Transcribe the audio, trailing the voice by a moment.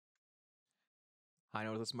Hi,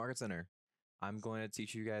 Northwest Market Center. I'm going to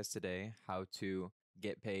teach you guys today how to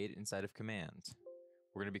get paid inside of Command.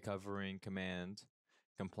 We're going to be covering Command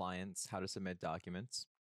compliance, how to submit documents,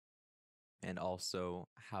 and also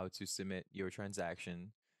how to submit your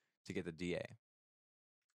transaction to get the DA.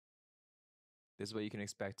 This is what you can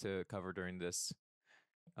expect to cover during this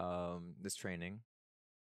training.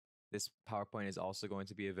 This PowerPoint is also going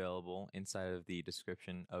to be available inside of the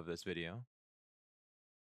description of this video.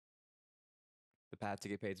 The path to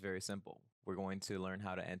get paid is very simple. We're going to learn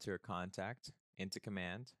how to enter a contact into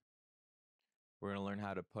Command. We're going to learn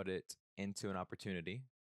how to put it into an opportunity.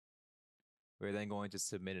 We're then going to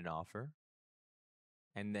submit an offer.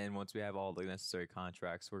 And then once we have all the necessary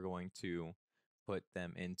contracts, we're going to put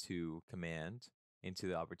them into Command, into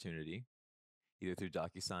the opportunity, either through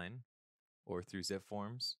DocuSign or through zip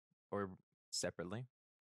forms or separately.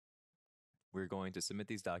 We're going to submit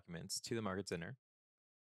these documents to the Market Center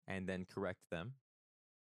and then correct them.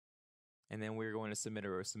 And then we're going to submit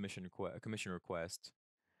a commission request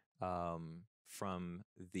from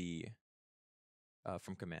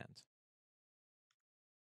Command.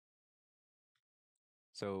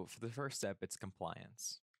 So for the first step, it's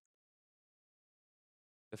compliance.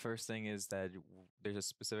 The first thing is that there's a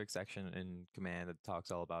specific section in Command that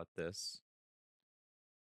talks all about this.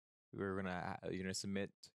 You're gonna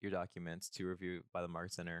submit your documents to review by the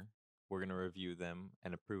Market Center. We're gonna review them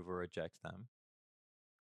and approve or reject them,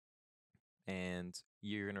 and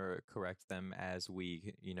you're gonna correct them as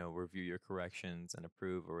we review your corrections and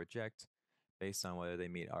approve or reject based on whether they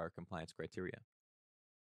meet our compliance criteria.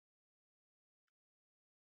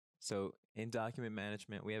 So in document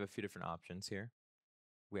management, we have a few different options here.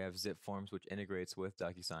 We have zip forms, which integrates with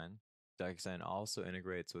DocuSign. DocuSign also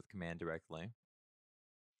integrates with Command directly.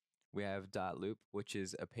 We have .loop, which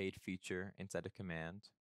is a paid feature inside of Command,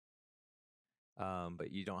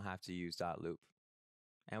 but you don't have to use .loop.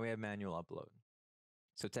 And we have manual upload.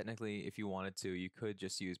 So technically, if you wanted to, you could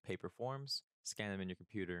just use paper forms, scan them in your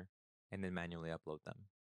computer, and then manually upload them.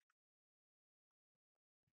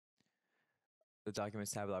 The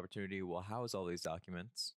Documents tab of the opportunity will house all these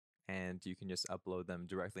documents, and you can just upload them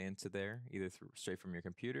directly into there, either straight from your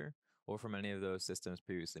computer or from any of those systems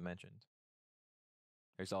previously mentioned.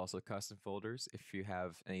 There's also custom folders if you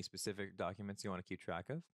have any specific documents you want to keep track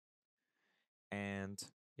of. And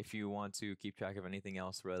if you want to keep track of anything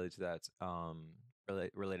else related to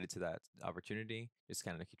that opportunity, just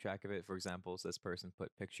kind of keep track of it. For example, so this person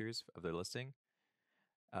put pictures of their listing.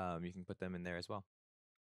 You can put them in there as well.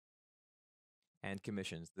 And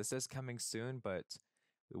commissions. This is coming soon, but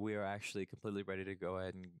we are actually completely ready to go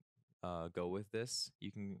ahead and go with this.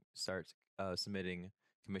 You can start submitting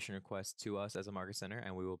commission requests to us as a Market Center,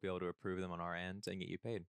 and we will be able to approve them on our end and get you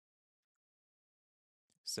paid.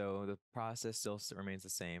 So the process still remains the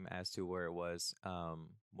same as to where it was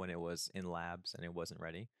when it was in labs and it wasn't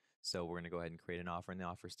ready. So we're going to go ahead and create an offer in the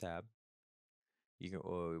offers tab.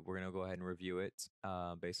 We're going to go ahead and review it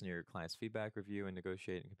based on your client's feedback, review and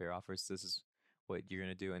negotiate and compare offers. This is what you're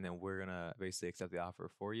going to do, and then we're going to basically accept the offer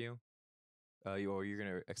for you. Or you're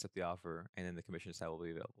going to accept the offer, and then the commission tab will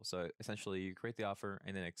be available. So essentially, you create the offer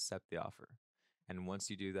and then accept the offer. And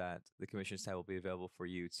once you do that, the commission tab will be available for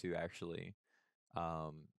you to actually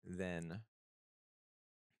then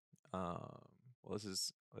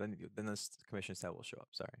then this commissions tab will show up.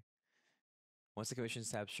 Sorry. Once the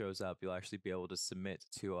commissions tab shows up, you'll actually be able to submit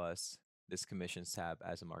to us this commissions tab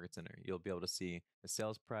as a Market Center. You'll be able to see the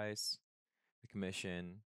sales price, the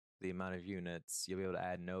commission, the amount of units. You'll be able to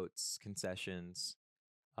add notes, concessions,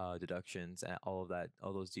 deductions, and all of that,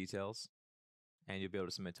 all those details, and you'll be able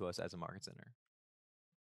to submit to us as a Market Center.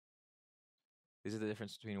 These are the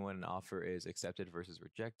difference between when an offer is accepted versus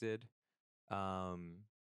rejected. Now,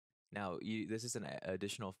 this is an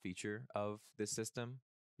additional feature of this system.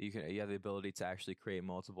 You have the ability to actually create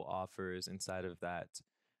multiple offers inside of that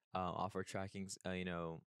offer tracking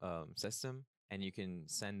system, and you can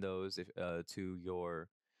send those to your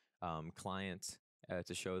client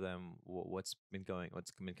to show them what's been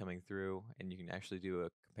coming through, and you can actually do a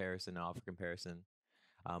comparison, an offer comparison.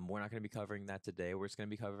 We're not going to be covering that today. We're just going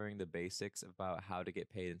to be covering the basics about how to get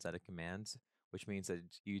paid inside of Command, which means that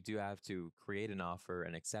you do have to create an offer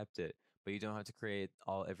and accept it, but you don't have to create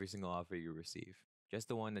every single offer you receive. Just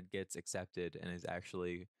the one that gets accepted and is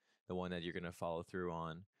actually the one that you're going to follow through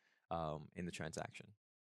on in the transaction.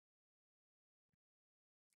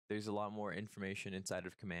 There's a lot more information inside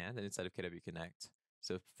of Command and inside of KW Connect.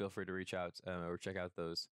 So feel free to reach out or check out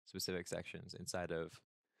those specific sections inside of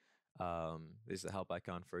there's a help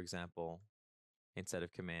icon, for example, inside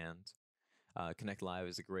of Command. Connect Live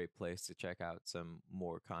is a great place to check out some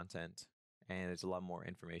more content, and there's a lot more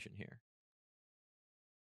information here.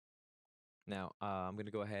 Now, I'm going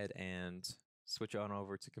to go ahead and switch on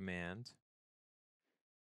over to command,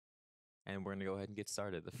 and we're going to go ahead and get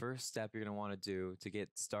started. The first step you're going to want to do to get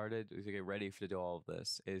started, to get ready to do all of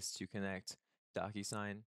this, is to connect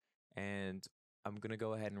DocuSign. And I'm going to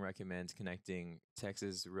go ahead and recommend connecting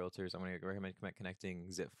Texas Realtors. I'm going to recommend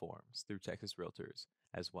connecting Zip Forms through Texas Realtors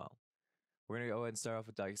as well. We're going to go ahead and start off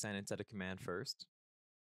with DocuSign and set a command first.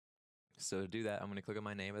 So to do that, I'm going to click on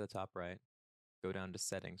my name at the top right, go down to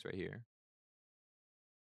settings right here,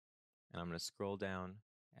 and I'm going to scroll down,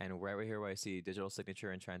 and right here where I see digital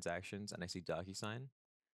signature and transactions and I see DocuSign,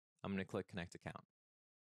 I'm going to click connect account.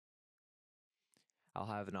 I'll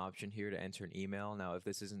have an option here to enter an email. Now, if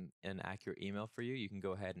this isn't an accurate email for you, you can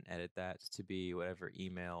go ahead and edit that to be whatever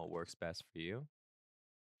email works best for you.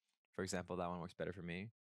 For example, that one works better for me.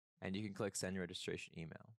 And you can click send registration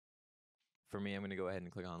email. For me, I'm going to go ahead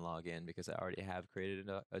and click on login because I already have created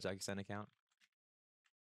a DocuSign account.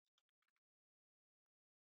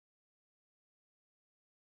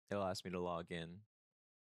 It'll ask me to log in,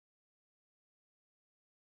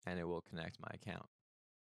 and it will connect my account.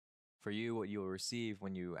 For you, what you'll receive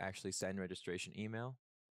when you actually send registration email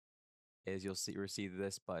is you'll receive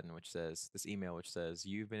this button, which says, this email, which says,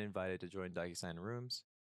 you've been invited to join DocuSign Rooms,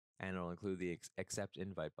 and it'll include the accept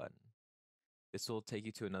invite button. This will take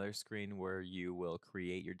you to another screen where you will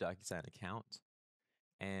create your DocuSign account,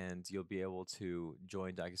 and you'll be able to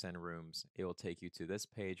join DocuSign Rooms. It will take you to this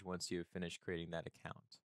page once you've finished creating that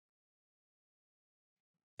account.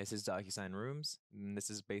 This is DocuSign Rooms, and this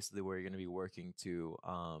is basically where you're going to be working to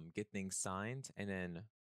get things signed and then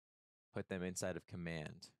put them inside of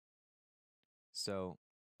command. So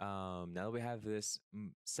now that we have this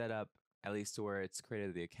set up, at least to where it's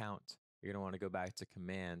created the account, you're going to want to go back to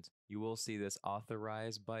command. You will see this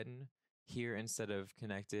authorize button here instead of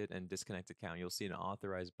connected and disconnect account. You'll see an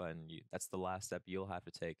authorize button. That's the last step you'll have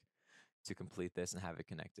to take to complete this and have it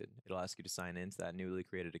connected. It'll ask you to sign into that newly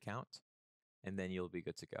created account, and then you'll be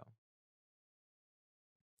good to go.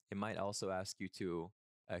 It might also ask you to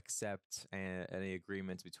accept any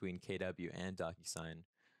agreements between KW and DocuSign,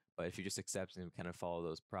 but if you just accept and kind of follow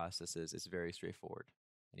those processes, it's very straightforward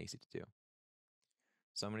and easy to do.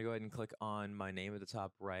 So I'm going to go ahead and click on my name at the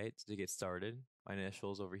top right to get started. My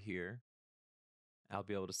initials over here. I'll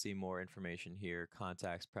be able to see more information here,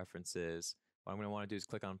 contacts, preferences. What I'm going to want to do is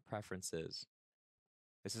click on preferences.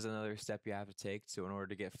 This is another step you have to take in order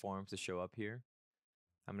to get forms to show up here.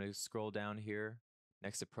 I'm going to scroll down here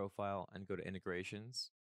next to profile and go to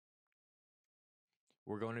integrations.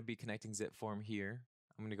 We're going to be connecting ZipForm here.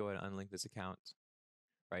 I'm going to go ahead and unlink this account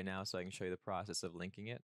right now so I can show you the process of linking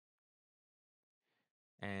it.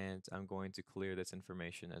 And I'm going to clear this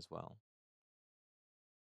information as well.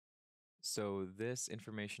 So this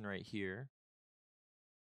information right here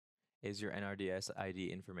is your NRDS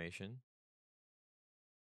ID information.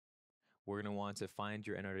 We're going to want to find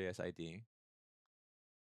your NRDS ID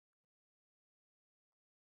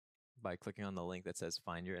by clicking on the link that says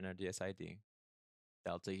find your NRDS ID.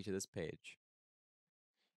 That'll take you to this page.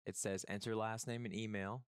 It says enter last name and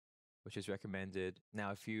email, which is recommended.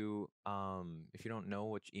 Now, if you don't know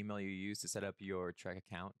which email you use to set up your Trek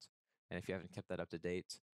account, and if you haven't kept that up to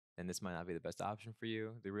date, then this might not be the best option for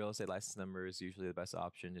you. The real estate license number is usually the best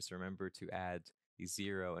option. Just remember to add the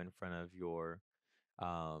 0 in front of your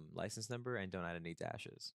license number and don't add any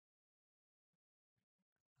dashes.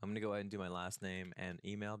 I'm going to go ahead and do my last name and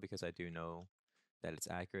email because I do know that it's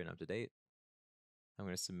accurate and up to date. I'm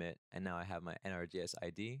going to submit, and now I have my NRDS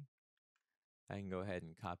ID. I can go ahead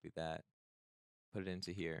and copy that, put it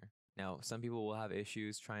into here. Now, some people will have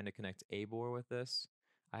issues trying to connect ABOR with this,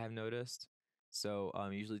 I have noticed. So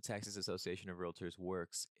usually Texas Association of Realtors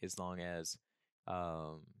works as long as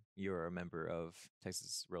you're a member of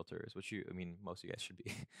Texas Realtors, which most of you guys should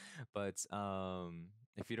be. But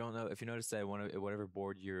if you don't know, if you notice that whatever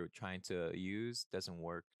board you're trying to use doesn't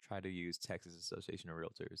work, try to use Texas Association of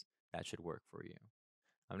Realtors. That should work for you.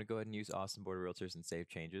 I'm going to go ahead and use Austin Board of Realtors and save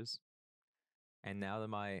changes. And now that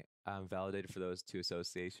I'm validated for those 2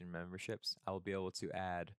 association memberships, I will be able to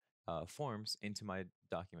add forms into my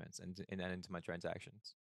documents and into my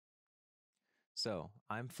transactions. So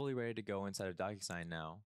I'm fully ready to go inside of DocuSign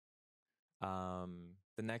now.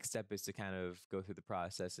 The next step is to kind of go through the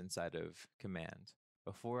process inside of Command.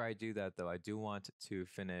 Before I do that, though, I do want to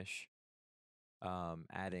finish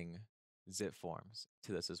adding zip forms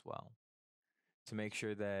to this as well, to make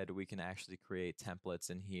sure that we can actually create templates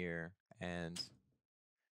in here and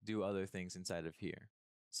do other things inside of here.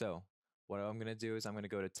 So what I'm going to do is I'm going to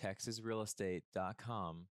go to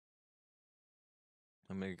texasrealestate.com.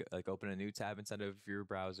 I'm going to open a new tab inside of your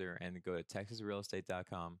browser and go to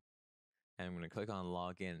texasrealestate.com. and I'm going to click on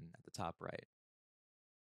login at the top right.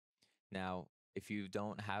 Now, if you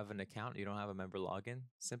don't have an account, you don't have a member login,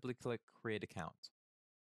 simply click create account.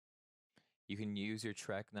 You can use your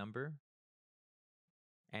Trek number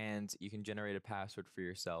and you can generate a password for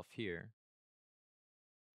yourself here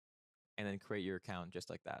and then create your account just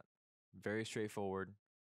like that. Very straightforward.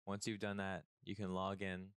 Once you've done that, you can log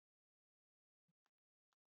in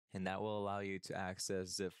and that will allow you to access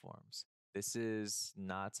zip forms. This is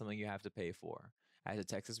not something you have to pay for. As a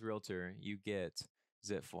Texas Realtor, you get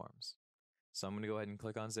zip forms. So I'm going to go ahead and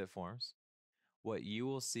click on zip forms. What you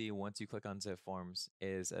will see once you click on zip forms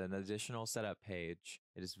is an additional setup page.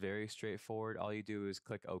 It is very straightforward. All you do is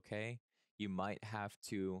click OK. You might have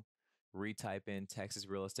to retype in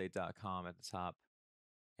texasrealestate.com at the top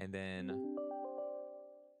and then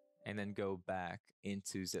go back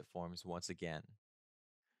into zip forms once again.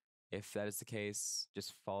 If that is the case,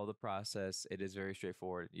 just follow the process. It is very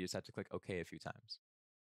straightforward. You just have to click OK a few times.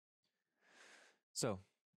 So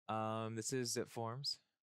this is zip forms.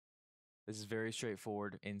 This is very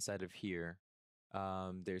straightforward inside of here.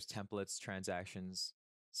 There's templates, transactions.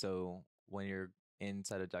 So when you're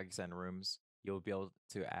inside of DocuSign rooms, you'll be able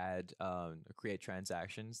to add, create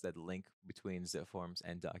transactions that link between zip forms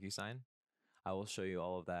and DocuSign. I will show you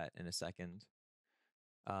all of that in a second.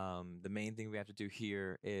 The main thing we have to do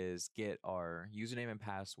here is get our username and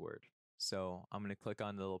password. So I'm going to click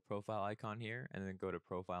on the little profile icon here and then go to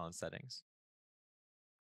profile and settings.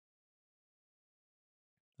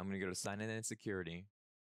 I'm going to go to sign in and security.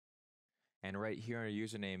 And right here on your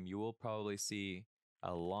username, you will probably see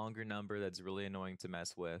a longer number that's really annoying to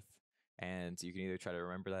mess with. And you can either try to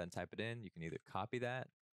remember that and type it in. You can either copy that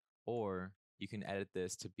or you can edit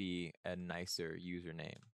this to be a nicer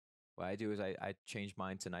username. What I do is I change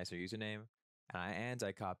mine to nicer username and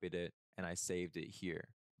I copied it and I saved it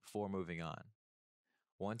here before moving on.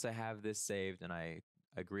 Once I have this saved and I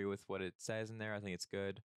agree with what it says in there, I think it's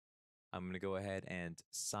good. I'm going to go ahead and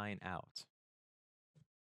sign out.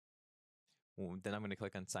 Then I'm going to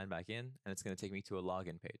click on sign back in and it's going to take me to a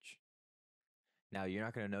login page. Now you're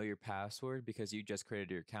not going to know your password because you just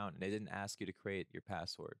created your account and they didn't ask you to create your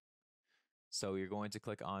password. So you're going to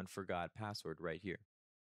click on forgot password right here.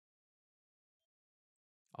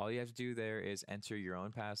 All you have to do there is enter your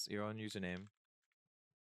own username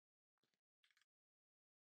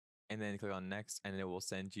and then click on next and it will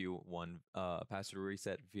send you one password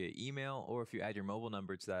reset via email, or if you add your mobile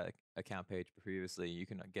number to that account page previously, you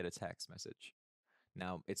can get a text message.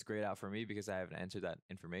 Now it's grayed out for me because I haven't entered that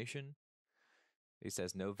information. It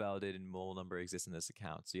says no validated mobile number exists in this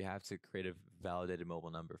account. So you have to create a validated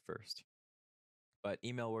mobile number first. But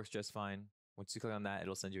email works just fine. Once you click on that,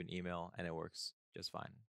 it'll send you an email and it works just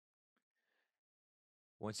fine.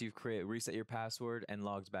 Once you've reset your password and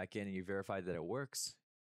logged back in and you verified that it works,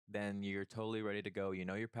 then you're totally ready to go. You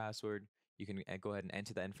know your password. You can go ahead and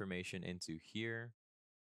enter that information into here.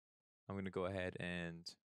 I'm going to go ahead and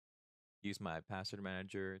use my password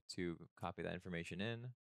manager to copy that information in.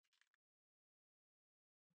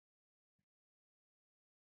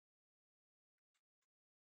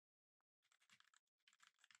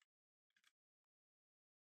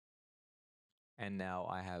 And now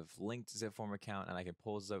I have linked ZipForm account and I can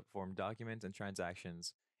pull ZipForm documents and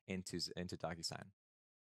transactions into DocuSign.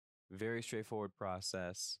 Very straightforward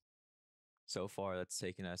process. So far, that's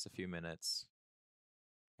taken us a few minutes.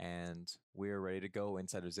 And we're ready to go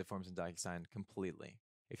inside of ZipForms and DocuSign completely.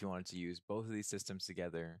 If you wanted to use both of these systems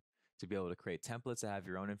together to be able to create templates that have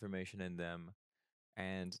your own information in them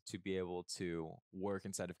and to be able to work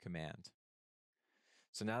inside of Command.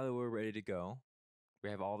 So now that we're ready to go, we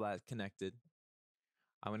have all that connected.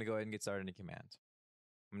 I'm going to go ahead and get started in Command.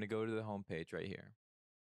 I'm going to go to the home page right here.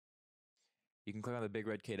 You can click on the big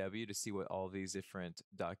red KW to see what all these different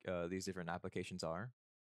applications are.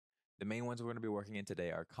 The main ones we're going to be working in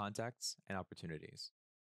today are contacts and opportunities.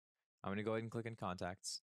 I'm going to go ahead and click in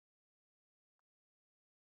contacts.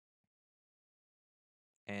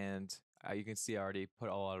 And you can see I already put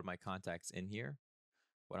a lot of my contacts in here.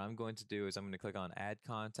 What I'm going to do is I'm going to click on add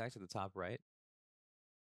contact at the top right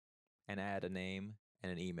and add a name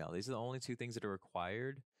and an email. These are the only two things that are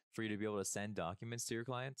required for you to be able to send documents to your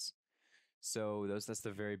clients. So that's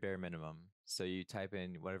the very bare minimum. So you type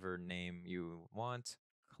in whatever name you want,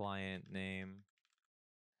 client name,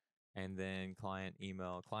 and then client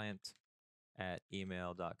email,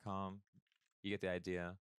 client@email.com. You get the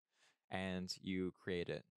idea, and you create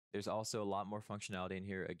it. There's also a lot more functionality in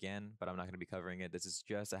here again, but I'm not going to be covering it. This is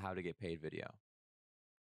just a how to get paid video.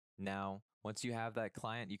 Now, once you have that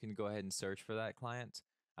client, you can go ahead and search for that client.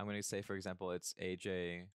 I'm going to say, for example, it's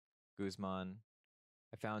AJ Guzman.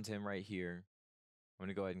 I found him right here. I'm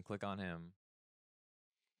gonna go ahead and click on him,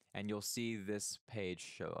 and you'll see this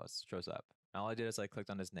page shows up. And all I did is I clicked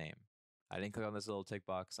on his name. I didn't click on this little tick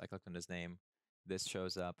box. I clicked on his name. This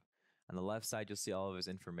shows up. On the left side, you'll see all of his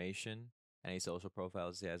information, any social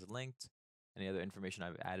profiles he has linked, any other information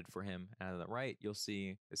I've added for him. And on the right, you'll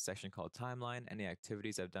see this section called Timeline, any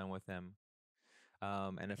activities I've done with him.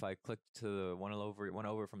 And if I click to the one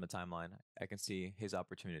over from the timeline, I can see his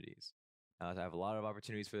opportunities. I have a lot of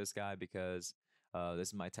opportunities for this guy because this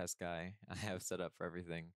is my test guy. I have set up for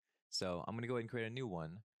everything. So I'm going to go ahead and create a new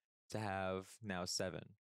one to have now 7.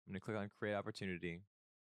 I'm going to click on create opportunity.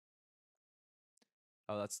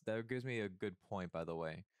 Oh, that gives me a good point, by the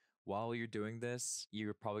way. While you're doing this,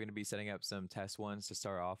 you're probably going to be setting up some test ones to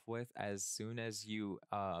start off with. As soon as you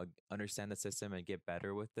understand the system and get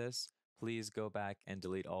better with this, please go back and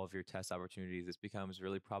delete all of your test opportunities. This becomes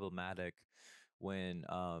really problematic when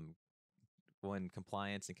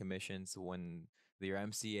compliance and commissions, when your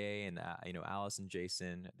MCA and Alice and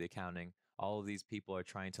Jason, the accounting, all of these people are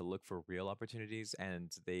trying to look for real opportunities,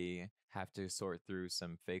 and they have to sort through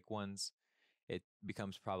some fake ones. It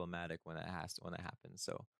becomes problematic when that happens.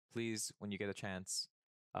 So please, when you get a chance,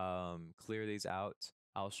 clear these out.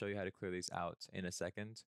 I'll show you how to clear these out in a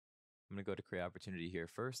second. I'm gonna go to create opportunity here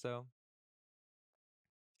first though.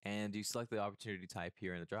 And you select the opportunity type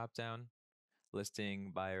here in the dropdown,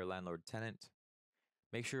 listing, buyer, landlord, tenant.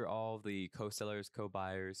 Make sure all the co-sellers,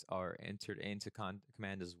 co-buyers are entered into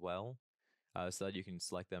command as well, so that you can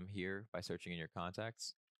select them here by searching in your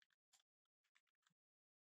contacts.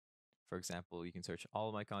 For example, you can search all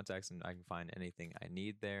of my contacts and I can find anything I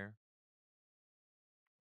need there.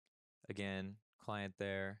 Again, client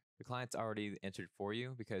there. The client's already entered for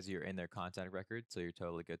you because you're in their contact record, so you're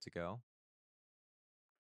totally good to go.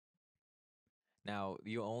 Now,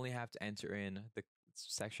 you only have to enter in the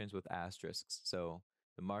sections with asterisks. So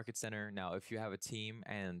the market center, now if you have a team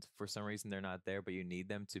and for some reason they're not there, but you need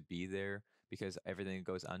them to be there because everything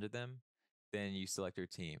goes under them, then you select your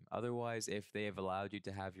team. Otherwise, if they have allowed you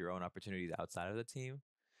to have your own opportunities outside of the team,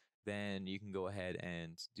 then you can go ahead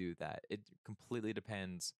and do that. It completely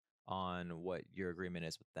depends on what your agreement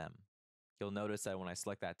is with them. You'll notice that when I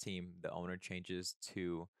select that team, the owner changes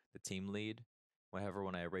to the team lead. Whenever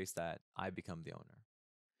when I erase that, I become the owner.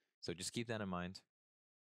 So just keep that in mind.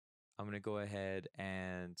 I'm going to go ahead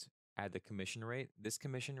and add the commission rate. This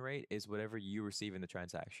commission rate is whatever you receive in the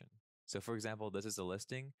transaction. So for example, this is a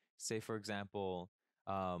listing. Say for example,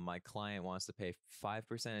 my client wants to pay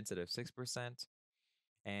 5% instead of 6%,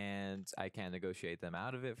 and I can't negotiate them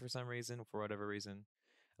out of it for some reason, for whatever reason.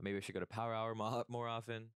 Maybe I should go to Power Hour more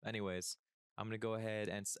often. Anyways, I'm going to go ahead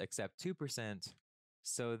and accept 2%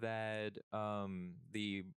 so that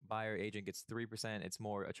the buyer agent gets 3%. It's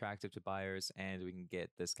more attractive to buyers, and we can get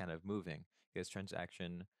this kind of moving, this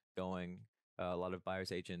transaction going. A lot of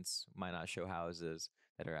buyers agents might not show houses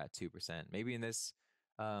that are at 2%. Maybe in this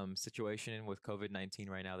situation with COVID-19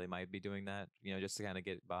 right now, they might be doing that, just to kind of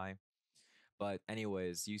get by. But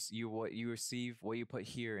anyways, what you receive, what you put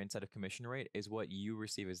here instead of commission rate is what you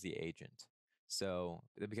receive as the agent. So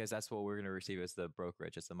because that's what we're going to receive as the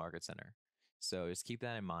brokerage, as the market center. So just keep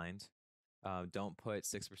that in mind. Don't put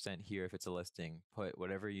 6% here if it's a listing. Put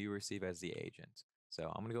whatever you receive as the agent.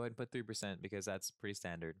 So I'm going to go ahead and put 3% because that's pretty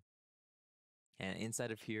standard. And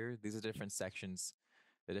inside of here, these are different sections,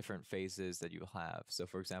 the different phases that you will have. So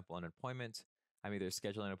for example, an appointment, I'm either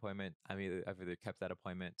scheduling an appointment, I've either kept that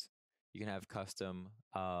appointment. You can have custom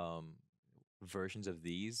versions of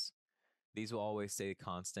these. These will always stay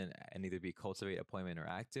constant and either be cultivate, appointment, or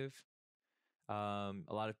active. A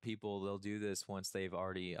lot of people, they'll do this once they've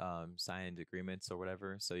already signed agreements or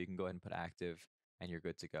whatever. So you can go ahead and put active and you're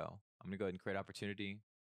good to go. I'm going to go ahead and create opportunity.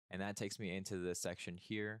 And that takes me into this section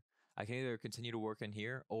here. I can either continue to work in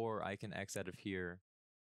here or I can X out of here.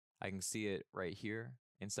 I can see it right here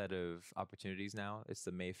instead of opportunities now. It's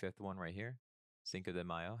the May 5th one right here. Cinco de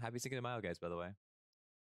Mayo. Happy Cinco de Mayo, guys, by the way.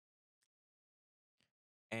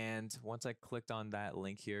 And once I clicked on that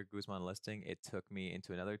link here, Guzman listing, it took me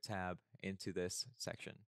into another tab into this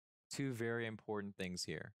section. 2 very important things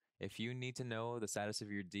here. If you need to know the status of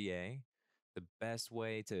your DA, the best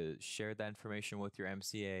way to share that information with your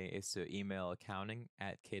MCA is to email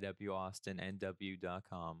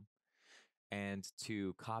accounting@kwaustinNW.com and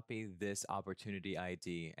to copy this opportunity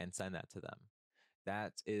ID and send that to them.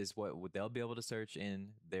 That is what they'll be able to search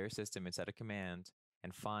in their system inside a command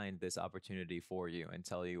and find this opportunity for you and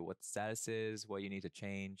tell you what the status is, what you need to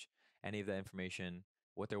change, any of that information,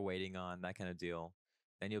 what they're waiting on, that kind of deal.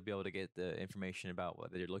 Then you'll be able to get the information about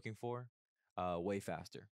what they're looking for way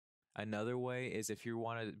faster. Another way is if you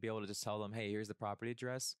want to be able to just tell them, hey, here's the property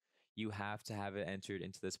address, you have to have it entered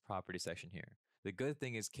into this property section here. The good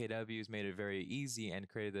thing is KW's made it very easy and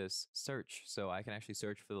created this search. So I can actually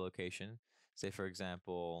search for the location. Say, for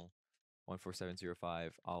example,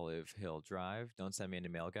 14705 Olive Hill Drive. Don't send me any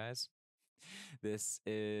mail, guys. This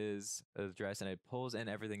is the address and it pulls in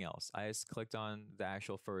everything else. I just clicked on the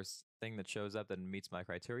actual first thing that shows up that meets my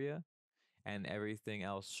criteria, and everything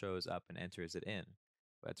else shows up and enters it in.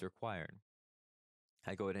 That's required.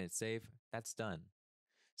 I go ahead and hit save. That's done.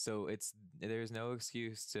 So there's no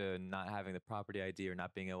excuse to not having the property ID or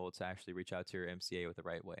not being able to actually reach out to your MCA with the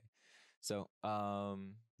right way. So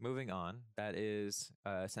moving on, that is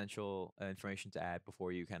essential information to add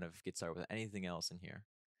before you kind of get started with anything else in here.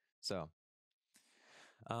 So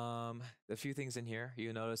a few things in here.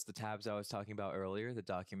 You notice the tabs I was talking about earlier, the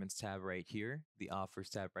documents tab right here, the offers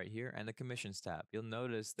tab right here, and the commissions tab. You'll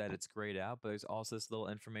notice that it's grayed out, but there's also this little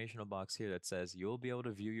informational box here that says you'll be able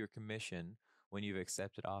to view your commission when you've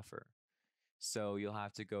accepted offer. So you'll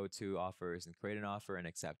have to go to offers and create an offer and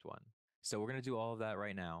accept one. So we're going to do all of that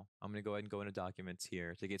right now. I'm going to go ahead and go into documents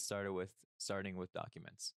here to get started with starting with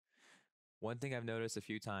documents. One thing I've noticed a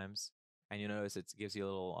few times, and you'll notice it gives you a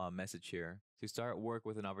little message here. To start work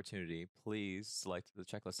with an opportunity, please select the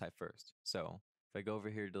checklist type first. So if I go over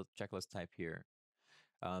here to the checklist type here,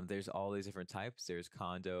 there's all these different types. There's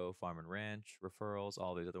condo, farm and ranch, referrals,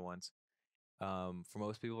 all these other ones. For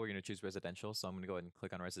most people, we're going to choose residential. So I'm going to go ahead and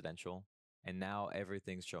click on residential. And now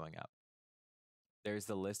everything's showing up. There's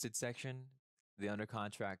the listed section, the under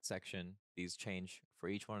contract section. These change for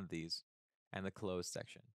each one of these, and the closed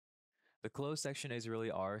section. The closed section is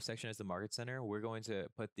really our section as the market center. We're going to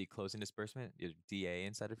put the closing disbursement, your DA,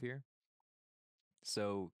 inside of here.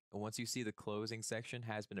 So once you see the closing section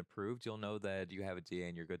has been approved, you'll know that you have a DA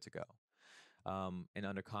and you're good to go. And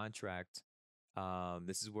under contract,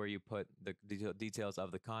 this is where you put the details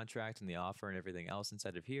of the contract and the offer and everything else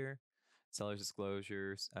inside of here. Seller's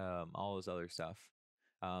disclosures, all those other stuff.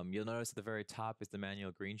 You'll notice at the very top is the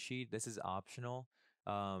manual green sheet. This is optional.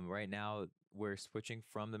 Right now, we're switching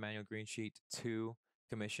from the manual green sheet to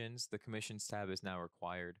commissions. The commissions tab is now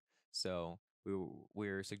required. So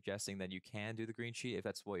we're suggesting that you can do the green sheet if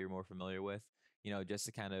that's what you're more familiar with. You know, just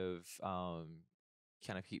to kind of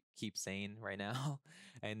keep sane right now,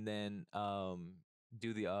 and then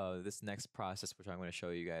do the this next process, which I'm going to show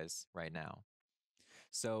you guys right now.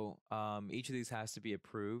 So each of these has to be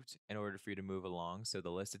approved in order for you to move along. So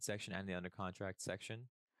the listed section and the under contract section.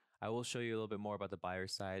 I will show you a little bit more about the buyer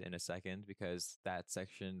side in a second because that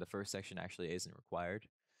section, the first section, actually isn't required,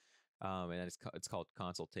 and it's called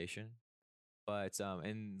consultation. But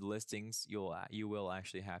in listings, you will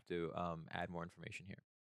actually have to add more information here.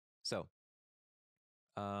 So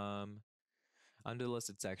under the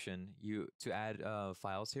listed section, to add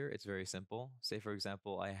files here, it's very simple. Say, for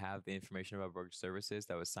example, I have the information about brokerage services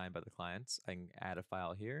that was signed by the clients. I can add a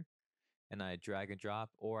file here, and I drag and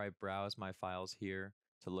drop, or I browse my files here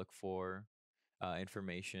to look for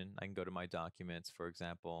information. I can go to my documents, for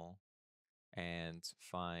example, and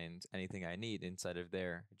find anything I need inside of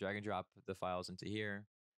there. Drag and drop the files into here,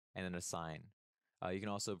 and then assign. You can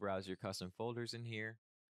also browse your custom folders in here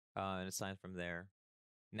and assign from there.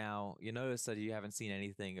 Now, you notice that you haven't seen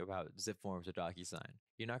anything about zip forms or DocuSign.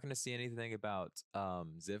 You're not going to see anything about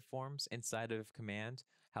zip forms inside of Command.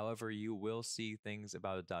 However, you will see things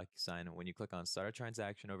about a DocuSign. When you click on Start a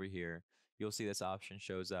Transaction over here, you'll see this option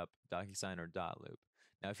shows up, DocuSign or .loop.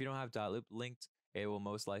 Now, if you don't have .loop linked, it will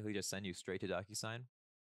most likely just send you straight to DocuSign.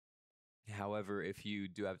 However, if you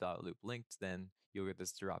do have .loop linked, then you'll get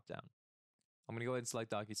this drop down. I'm going to go ahead and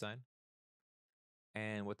select DocuSign.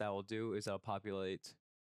 And what that will do is I'll populate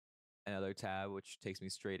another tab, which takes me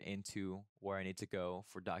straight into where I need to go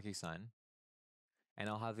for DocuSign. And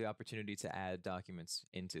I'll have the opportunity to add documents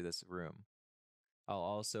into this room. I'll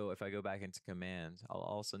also, if I go back into Command, I'll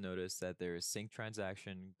also notice that there's sync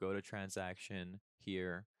transaction, go to transaction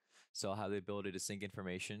here. So I'll have the ability to sync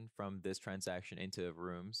information from this transaction into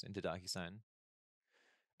rooms, into DocuSign.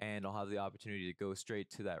 And I'll have the opportunity to go straight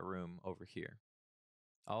to that room over here.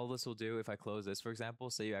 All this will do, if I close this, for example,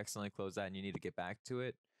 say you accidentally close that and you need to get back to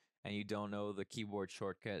it, and you don't know the keyboard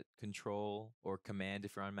shortcut Control or Command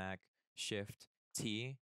if you're on Mac, Shift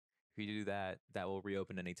T. If you do that, that will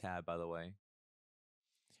reopen any tab, by the way.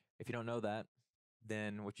 If you don't know that,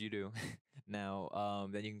 then what you do now,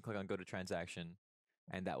 then you can click on Go to Transaction,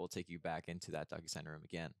 and that will take you back into that DocuSign room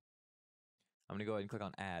again. I'm going to go ahead and click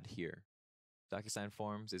on Add here. DocuSign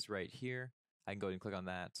Forms is right here. I can go ahead and click on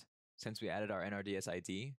that. Since we added our NRDS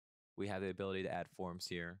ID, we have the ability to add forms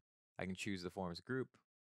here. I can choose the forms group,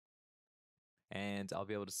 and I'll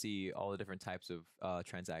be able to see all the different types of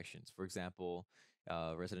transactions. For example,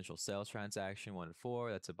 residential sales transaction 1 and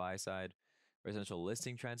 4, that's a buy side. Residential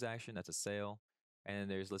listing transaction, that's a sale. And then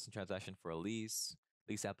there's listing transaction for a lease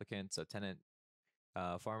applicant, so tenant,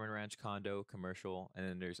 farm and ranch, condo, commercial, and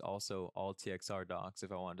then there's also all TXR docs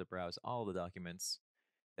if I wanted to browse all the documents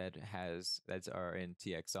that are in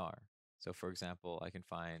TXR. So for example, I can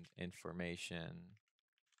find information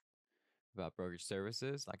about brokerage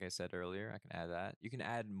services. Like I said earlier, I can add that. You can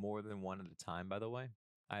add more than one at a time, by the way.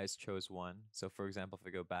 I just chose one. So for example, if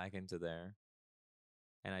I go back into there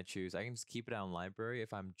and I can just keep it on library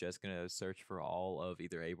if I'm just going to search for all of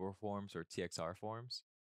either ABOR forms or TXR forms.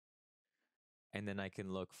 And then I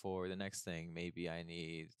can look for the next thing. Maybe I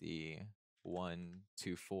need the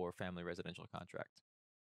 124 family residential contract.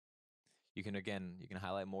 You can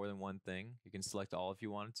highlight more than one thing. You can select all if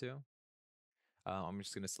you wanted to. I'm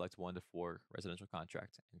just going to select 1 to 4 residential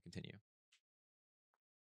contract and continue.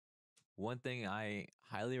 One thing I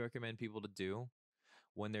highly recommend people to do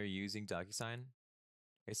when they're using DocuSign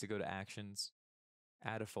is to go to Actions,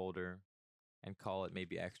 add a folder, and call it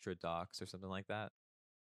maybe Extra Docs or something like that,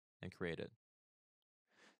 and create it.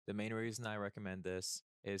 The main reason I recommend this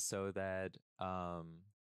is so that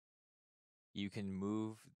you can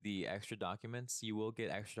move the extra documents. You will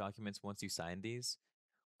get extra documents once you sign these,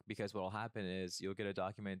 because what will happen is you'll get a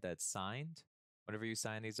document that's signed whenever you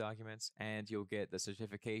sign these documents, and you'll get the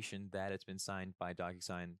certification that it's been signed by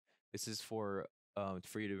DocuSign. This is for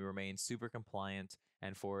you to remain super compliant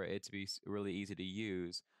and for it to be really easy to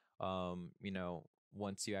use.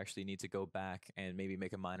 Once you actually need to go back and maybe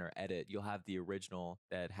make a minor edit, you'll have the original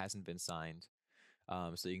that hasn't been signed.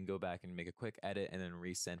 So you can go back and make a quick edit and then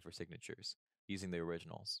resend for signatures using the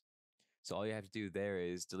originals. So all you have to do there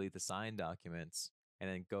is delete the signed documents and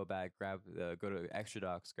then go back, go to Extra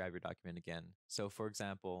Docs, grab your document again. So for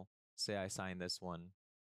example, say I sign this one,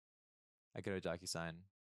 I go to DocuSign.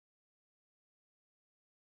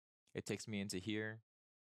 It takes me into here.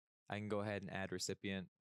 I can go ahead and add recipient.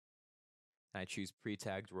 I choose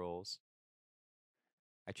pre-tagged roles.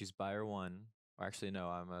 I choose buyer 1, or actually no,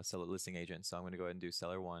 I'm a seller listing agent, so I'm going to go ahead and do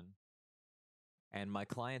seller 1. And my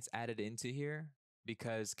client's added into here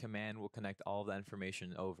because Command will connect all of that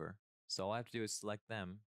information over. So all I have to do is select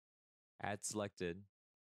them, add selected.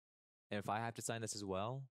 And if I have to sign this as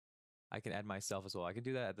well, I can add myself as well. I can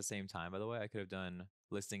do that at the same time, by the way. I could have done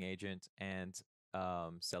listing agent and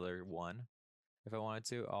seller 1 if I wanted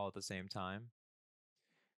to, all at the same time.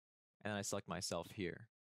 And I select myself here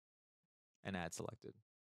and add selected.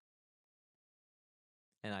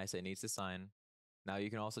 And I say needs to sign. Now you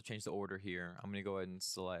can also change the order here. I'm going to go ahead and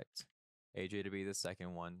select AJ to be the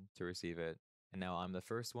second one to receive it. And now I'm the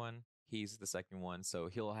first one. He's the second one. So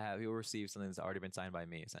he'll receive something that's already been signed by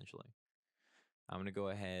me, essentially. I'm going to go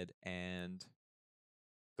ahead and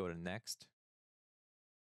go to next.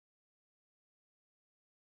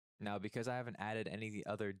 Now, because I haven't added any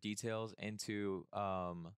other details into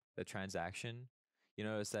the transaction, you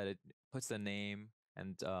notice that it puts the name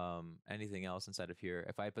and anything else inside of here.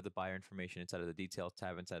 If I put the buyer information inside of the details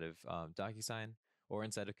tab inside of DocuSign or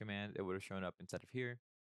inside of Command, it would have shown up inside of here.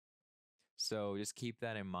 So just keep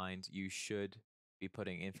that in mind. You should be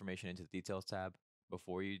putting information into the details tab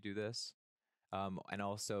before you do this. And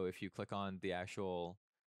also, if you click on the actual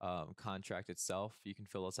contract itself, you can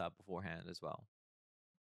fill this out beforehand as well.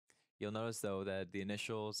 You'll notice though that the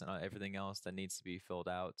initials and everything else that needs to be filled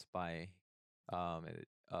out by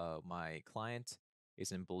my client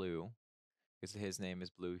is in blue because his name is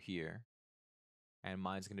blue here, and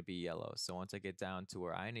mine's going to be yellow. So once I get down to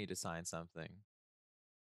where I need to sign something,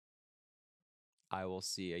 I will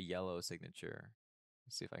see a yellow signature.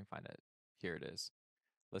 Let's see if I can find it. Here it is.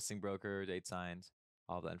 Listing broker, date signed,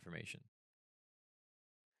 all that information.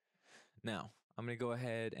 Now, I'm going to go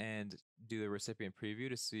ahead and do the recipient preview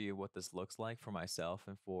to see what this looks like for myself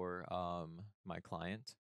and for my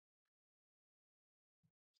client.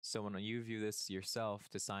 So when you view this yourself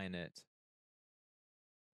to sign it,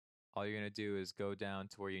 all you're going to do is go down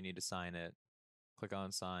to where you need to sign it, click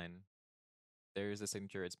on sign. There's the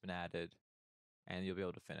signature, it's been added, and you'll be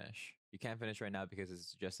able to finish. You can't finish right now because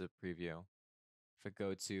it's just a preview. If I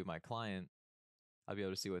go to my client, I'll be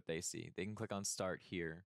able to see what they see. They can click on start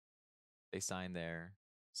here. They sign there,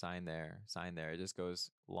 sign there, sign there. It just goes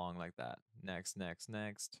long like that. Next, next,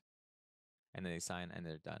 next. And then they sign and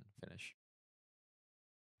they're done, finish.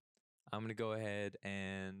 I'm going to go ahead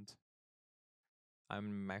and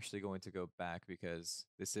I'm actually going to go back because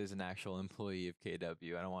this is an actual employee of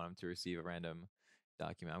KW. I don't want him to receive a random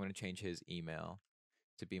document. I'm going to change his email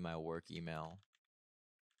to be my work email.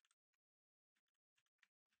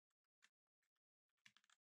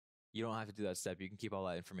 You don't have to do that step. You can keep all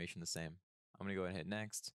that information the same. I'm going to go ahead and hit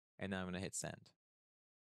next, and then I'm going to hit send.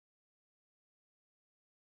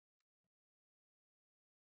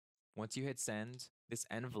 Once you hit send, this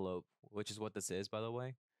envelope, which is what this is, by the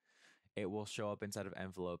way, it will show up inside of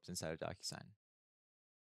envelopes inside of DocuSign.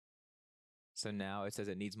 So now it says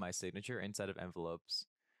it needs my signature inside of envelopes.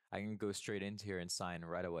 I can go straight into here and sign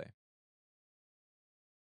right away.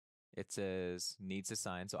 It says needs to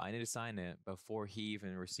sign, so I need to sign it before he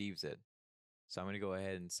even receives it. So I'm going to go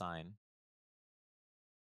ahead and sign.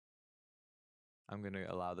 I'm going to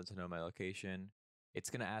allow them to know my location. It's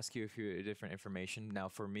going to ask you if you're different information. Now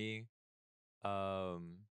for me,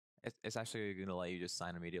 it's actually going to let you just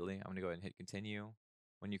sign immediately. I'm going to go ahead and hit continue.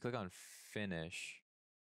 When you click on finish,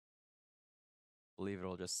 I believe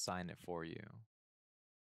it'll just sign it for you.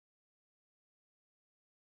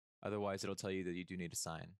 Otherwise, it'll tell you that you do need to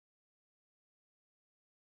sign.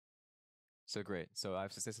 So great. So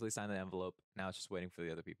I've successfully signed the envelope. Now it's just waiting for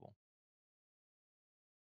the other people.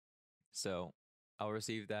 So I'll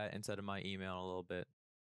receive that inside of my email in a little bit.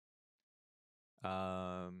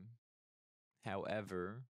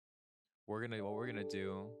 However, what we're gonna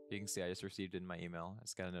do, you can see I just received it in my email.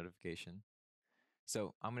 It's got a notification.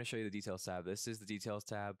 So I'm gonna show you the details tab. This is the details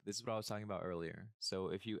tab. This is what I was talking about earlier. So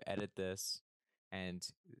if you edit this, and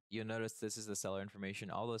you'll notice this is the seller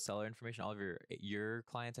information. All the seller information, all of your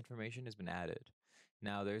client's information has been added.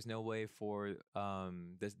 Now there's no way for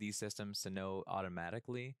these systems to know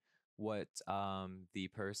automatically what the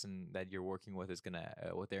person that you're working with is gonna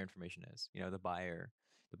what their information is. You know, the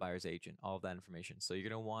buyer's agent, all of that information. So you're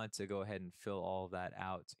gonna want to go ahead and fill all of that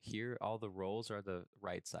out here. All the roles are the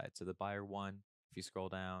right side. So the buyer one, if you scroll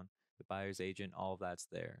down, the buyer's agent, all of that's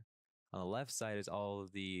there. On the left side is all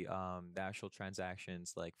of the actual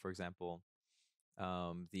transactions, like for example,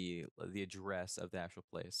 the address of the actual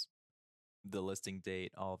place, the listing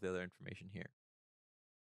date, all of the other information here.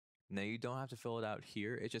 Now you don't have to fill it out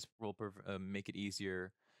here. It just will make it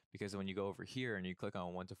easier because when you go over here and you click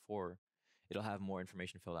on 1 to 4, it'll have more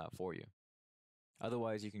information filled out for you.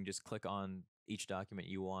 Otherwise, you can just click on each document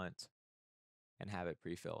you want and have it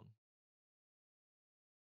pre-filled.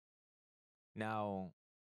 Now,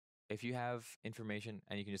 if you have information,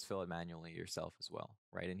 and you can just fill it manually yourself as well,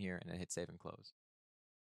 right in here, and then hit save and close.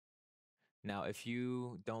 Now, if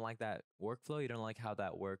you don't like that workflow, you don't like how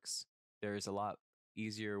that works, there's a lot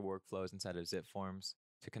easier workflows inside of ZipForms.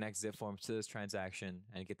 To connect ZipForms to this transaction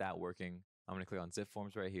and get that working, I'm going to click on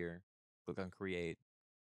ZipForms right here, click on create,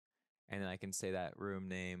 and then I can say that room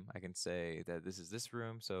name. I can say that this is this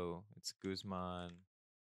room, so it's Guzman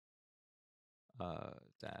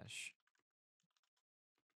dash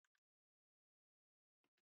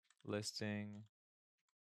listing.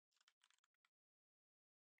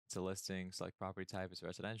 It's a listing, select property type is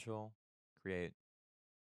residential, create.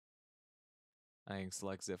 I can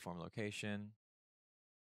select ZipForm location,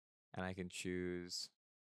 and I can choose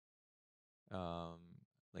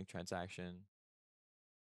link transaction,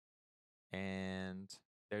 and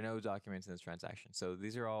there are no documents in this transaction. So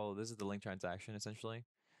this is the link transaction essentially.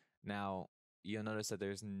 Now you'll notice that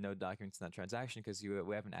there's no documents in that transaction because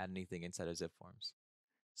we haven't added anything inside of ZipForms.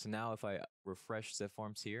 So now if I refresh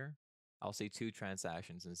ZipForms here, I'll see 2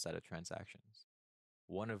 transactions instead of transactions.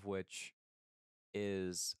 One of which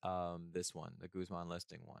is this one, the Guzman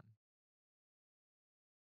listing one.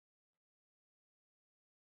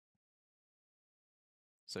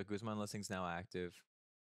 So Guzman listing is now active.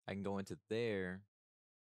 I can go into there,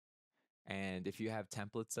 and if you have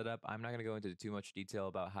templates set up, I'm not going to go into too much detail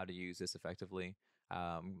about how to use this effectively.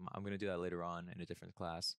 I'm going to do that later on in a different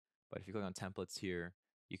class. But if you click on templates here,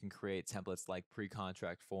 you can create templates like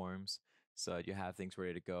pre-contract forms, so that you have things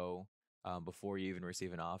ready to go before you even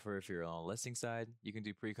receive an offer. If you're on the listing side, you can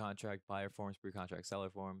do pre-contract buyer forms, pre-contract seller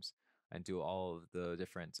forms, and do all of the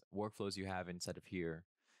different workflows you have inside of here.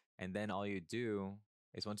 And then all you do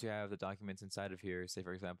is once you have the documents inside of here, say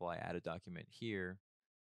for example, I add a document here,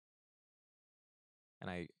 and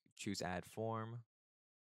I choose add form.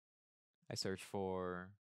 I search for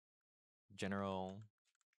general,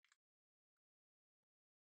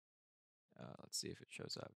 let's see if it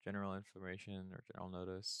shows up, general information or general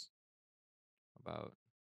notice about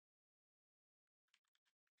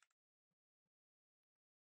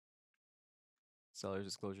seller's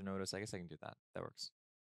disclosure notice. I guess I can do that. That works.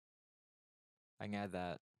 I can add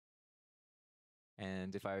that.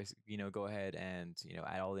 And if I, go ahead and,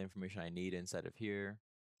 add all the information I need inside of here,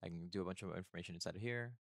 I can do a bunch of information inside of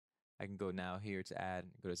here. I can go now here to add,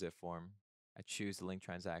 go to ZipForm. I choose the link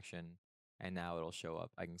transaction, and now it'll show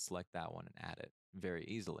up. I can select that one and add it very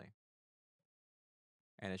easily.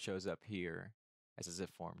 And it shows up here as a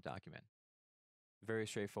ZipForm document. Very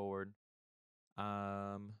straightforward.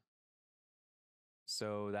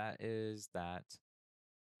 So that is that.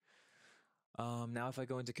 Now if I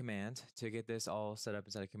go into command to get this all set up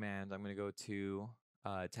inside of command, I'm going to go to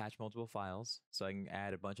attach multiple files so I can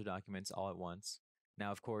add a bunch of documents all at once.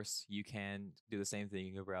 Now, of course, you can do the same thing.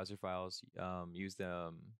 You can browse your files, use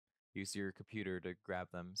your computer to grab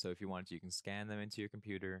them. So if you want to, you can scan them into your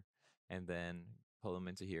computer and then pull them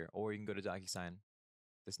into here. Or you can go to DocuSign.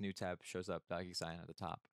 This new tab shows up DocuSign at the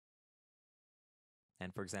top.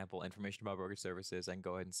 And for example, information about brokerage services, I can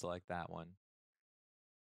go ahead and select that one.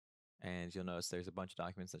 And you'll notice there's a bunch of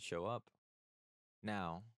documents that show up.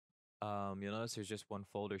 Now, you'll notice there's just one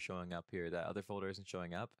folder showing up here. That other folder isn't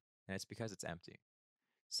showing up, and it's because it's empty.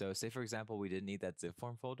 So say, for example, we didn't need that zip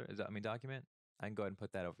form folder, document. I can go ahead and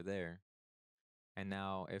put that over there. And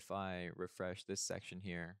now if I refresh this section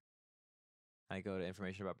here, I go to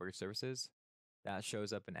information about brokerage services, that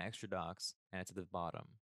shows up in extra docs, and it's at the bottom.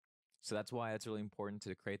 So that's why it's really important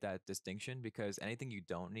to create that distinction, because anything you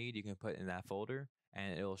don't need, you can put in that folder,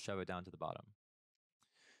 and it'll shove it down to the bottom.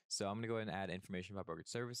 So I'm going to go ahead and add information about brokerage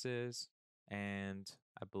services, and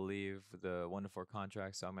I believe the 1 to 4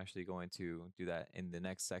 contracts. So I'm actually going to do that in the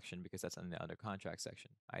next section because that's in the under contract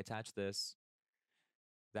section. I attach this.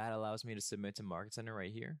 That allows me to submit to Market Center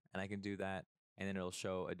right here, and I can do that, and then it'll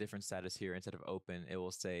show a different status here. Instead of open, it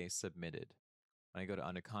will say submitted. When I go to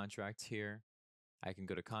under contract here, I can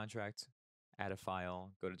go to contract, add a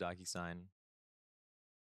file, go to DocuSign,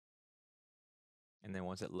 and then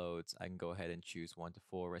once it loads, I can go ahead and choose 1 to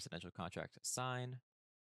 4 residential contract sign.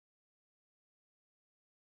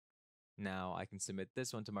 Now I can submit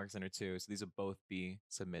this one to Market Center too, so these will both be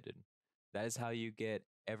submitted. That is how you get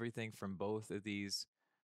everything from both of these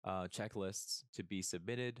checklists to be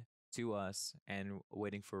submitted to us and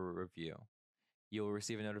waiting for a review. You'll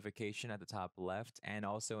receive a notification at the top left and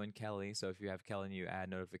also in Kelly. So if you have Kelly and you add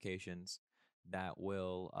notifications, that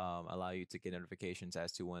will allow you to get notifications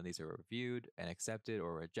as to when these are reviewed and accepted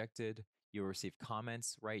or rejected. You'll receive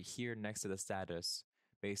comments right here next to the status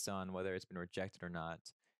based on whether it's been rejected or not.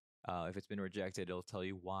 If it's been rejected, it'll tell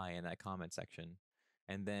you why in that comment section.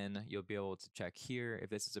 And then you'll be able to check here. If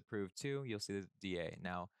this is approved too, you'll see the DA.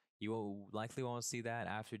 Now, you will likely won't see that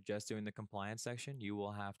after just doing the compliance section. You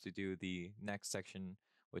will have to do the next section,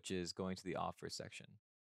 which is going to the offers section.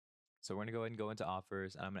 So we're going to go ahead and go into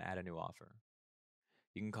offers, and I'm going to add a new offer.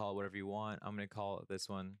 You can call it whatever you want. I'm going to call this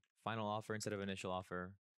one final offer instead of initial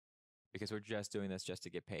offer, because we're just doing this just to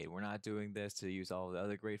get paid. We're not doing this to use all the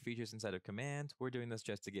other great features inside of command. We're doing this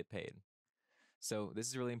just to get paid. So this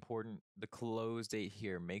is really important. The close date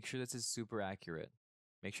here, make sure this is super accurate.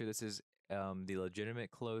 Make sure this is the legitimate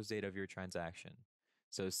close date of your transaction.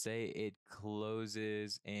 So say it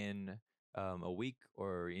closes in a week,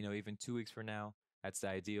 or even 2 weeks from now. That's the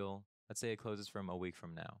ideal. Let's say it closes from a week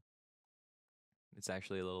from now. It's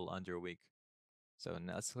actually a little under a week. So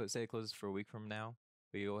now let's say it closes for a week from now.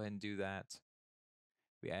 We go ahead and do that.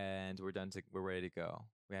 And we're done. We're ready to go.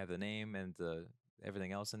 We have the name and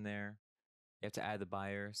everything else in there. You have to add the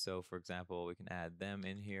buyer. So for example, we can add them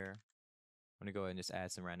in here. I'm gonna go ahead and just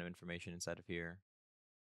add some random information inside of here.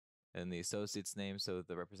 And the associate's name, so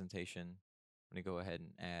the representation. I'm gonna go ahead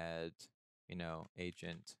and add,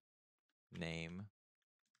 agent name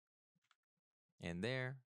in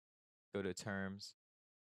there. Go to terms.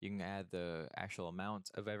 You can add the actual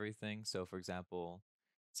amount of everything. So for example,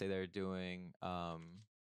 say they're doing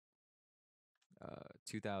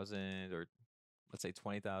 2,000, or let's say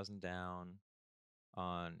 20,000 down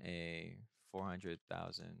on a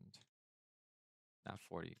 400,000, not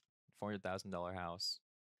 40, $400,000 house.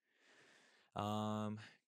 The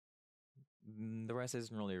rest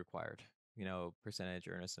isn't really required. Percentage,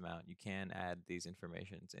 earnest amount. You can add these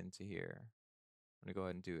informations into here. I'm gonna go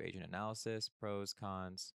ahead and do agent analysis, pros,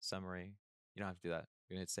 cons, summary. You don't have to do that.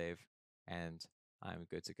 You're gonna hit save, and I'm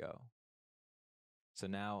good to go. So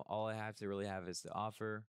now all I have to really have is the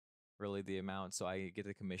offer, really the amount, so I get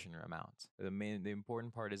the commissioner amount. The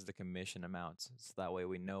important part is the commission amount, so that way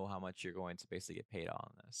we know how much you're going to basically get paid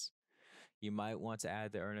on this. You might want to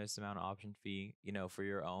add the earnest amount option fee, for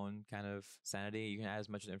your own kind of sanity. You can add as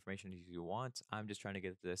much information as you want. I'm just trying to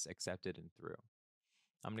get this accepted and through.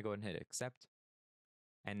 I'm gonna go ahead and hit accept.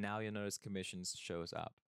 And now you'll notice commissions shows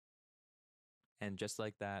up. And just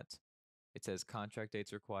like that, it says contract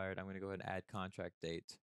dates required. I'm going to go ahead and add contract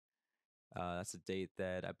date. That's a date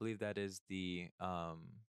that I believe that is the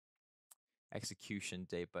execution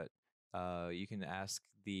date, but you can ask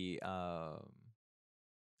I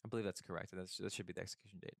believe that's correct. That should be the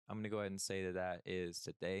execution date. I'm going to go ahead and say that is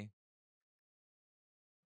today.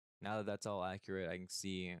 Now that that's all accurate, I can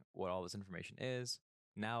see what all this information is.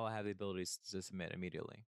 Now I have the ability to submit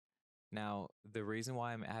immediately. Now, the reason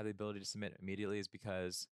why I have the ability to submit immediately is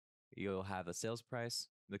because you'll have the sales price,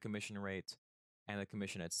 the commission rate, and the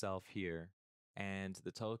commission itself here. And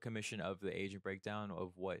the total commission of the agent breakdown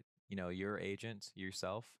of what, your agent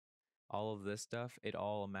yourself, all of this stuff, it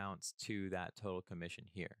all amounts to that total commission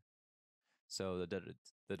here. So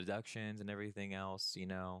the deductions and everything else, you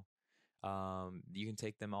can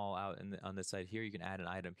take them all out on the side here. You can add an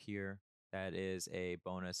item here that is a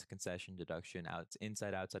bonus, concession, deduction,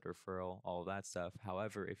 outside referral, all of that stuff.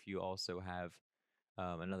 However, if you also have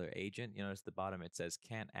another agent, you notice at the bottom it says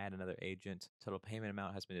can't add another agent. Total payment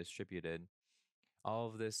amount has been distributed. All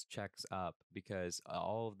of this checks up because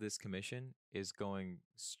all of this commission is going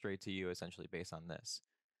straight to you essentially based on this.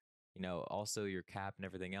 Also your cap and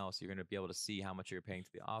everything else, you're going to be able to see how much you're paying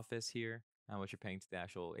to the office here, how much you're paying to the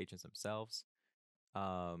actual agents themselves.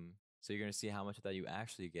 So you're going to see how much of that you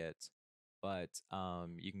actually get, but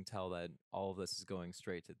you can tell that all of this is going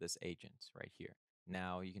straight to this agent right here.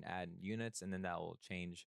 Now you can add units, and then that will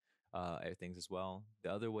change things as well.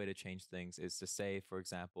 The other way to change things is to say, for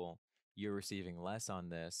example, you're receiving less on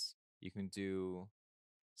this. You can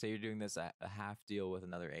say you're doing this a half deal with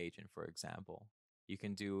another agent, for example. You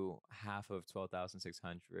can do half of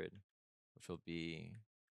 12,600, which will be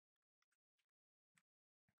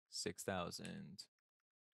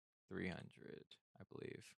 6,300, I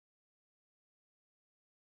believe.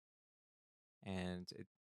 And it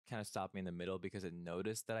kind of stopped me in the middle because it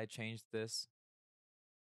noticed that I changed this.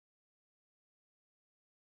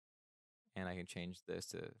 And I can change this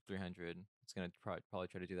to 300. It's going to probably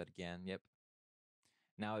try to do that again. Yep.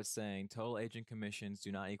 Now it's saying total agent commissions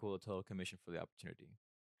do not equal the total commission for the opportunity.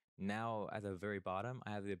 Now at the very bottom,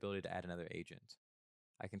 I have the ability to add another agent.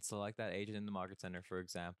 I can select that agent in the market center, for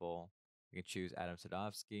example. You can choose Adam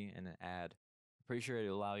Sadovsky and then add. I'm pretty sure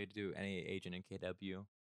it'll allow you to do any agent in KW.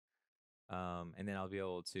 And then I'll be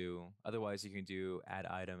able to, otherwise you can do add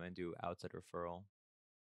item and do outside referral.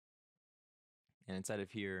 And inside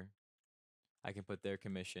of here, I can put their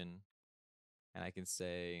commission and I can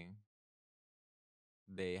say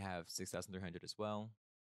they have 6,300 as well.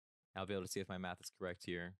 I'll be able to see if my math is correct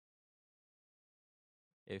here,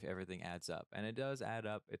 if everything adds up. And it does add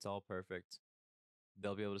up. It's all perfect.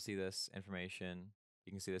 They'll be able to see this information.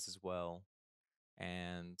 You can see this as well.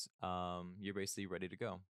 And you're basically ready to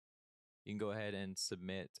go. You can go ahead and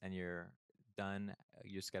submit and you're done.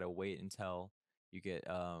 You just got to wait until you get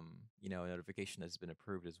a notification that's been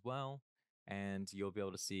approved as well. And you'll be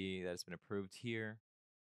able to see that it's been approved here.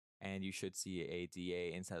 And you should see a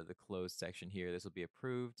DA inside of the closed section here. This will be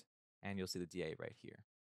approved, and you'll see the DA right here.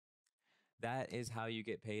 That is how you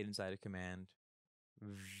get paid inside of Command.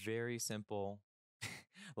 Very simple.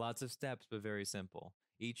 Lots of steps, but very simple.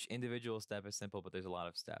 Each individual step is simple, but there's a lot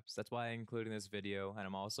of steps. That's why I'm including this video, and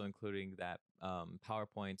I'm also including that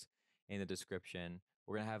PowerPoint in the description.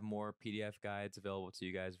 We're going to have more PDF guides available to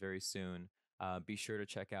you guys very soon. Be sure to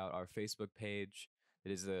check out our Facebook page.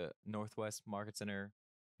 It is the Northwest Market Center.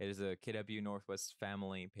 It is a KW Northwest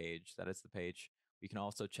Family page. That is the page. You can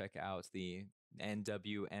also check out the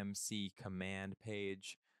NWMC Command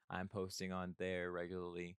page. I'm posting on there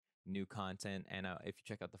regularly new content. And if you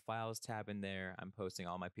check out the files tab in there, I'm posting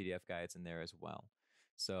all my PDF guides in there as well.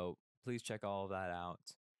 So please check all of that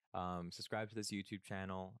out. Subscribe to this YouTube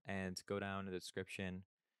channel and go down in the description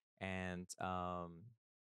and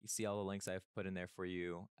you see all the links I've put in there for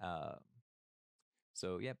you.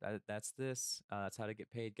 So yeah, that's this. That's how to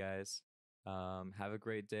get paid, guys. Have a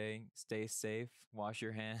great day. Stay safe. Wash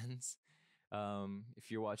your hands. If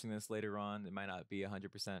you're watching this later on, it might not be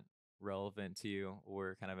 100% relevant to you.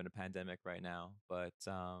 We're kind of in a pandemic right now, but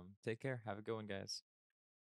take care. Have a good one, guys.